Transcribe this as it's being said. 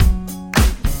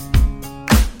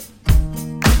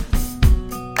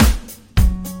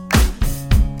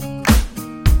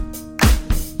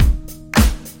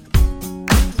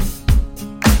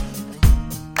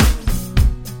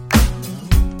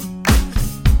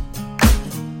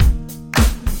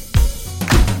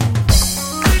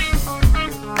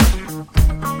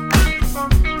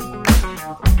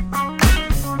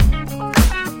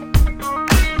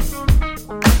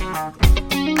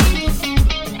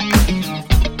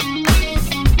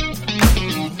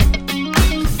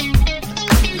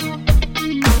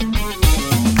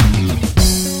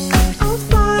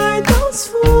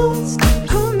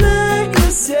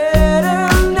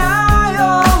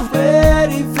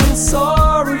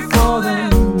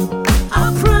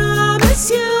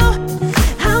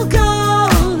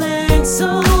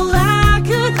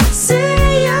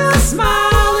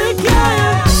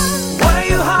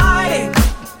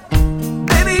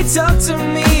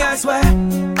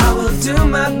do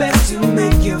my best to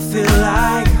make you feel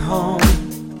like home.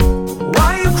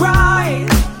 Why you crying?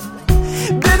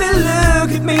 Baby,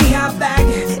 look at me, how bad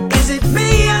is it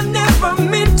me? I never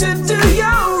meant to do you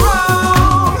wrong.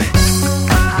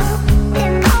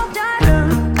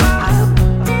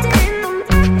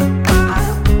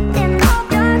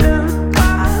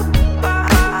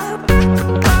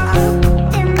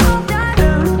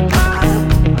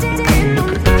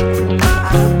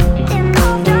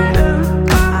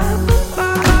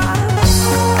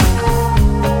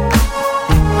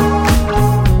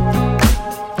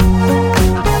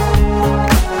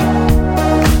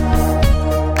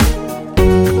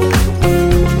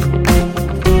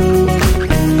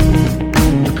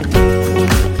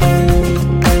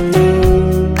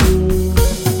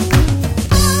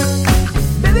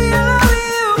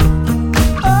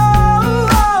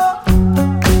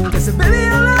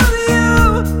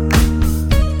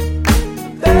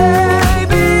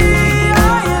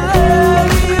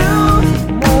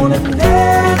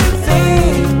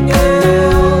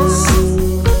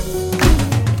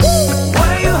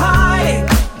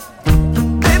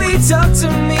 Talk to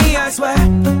me, I swear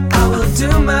I will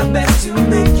do my best to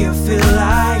make you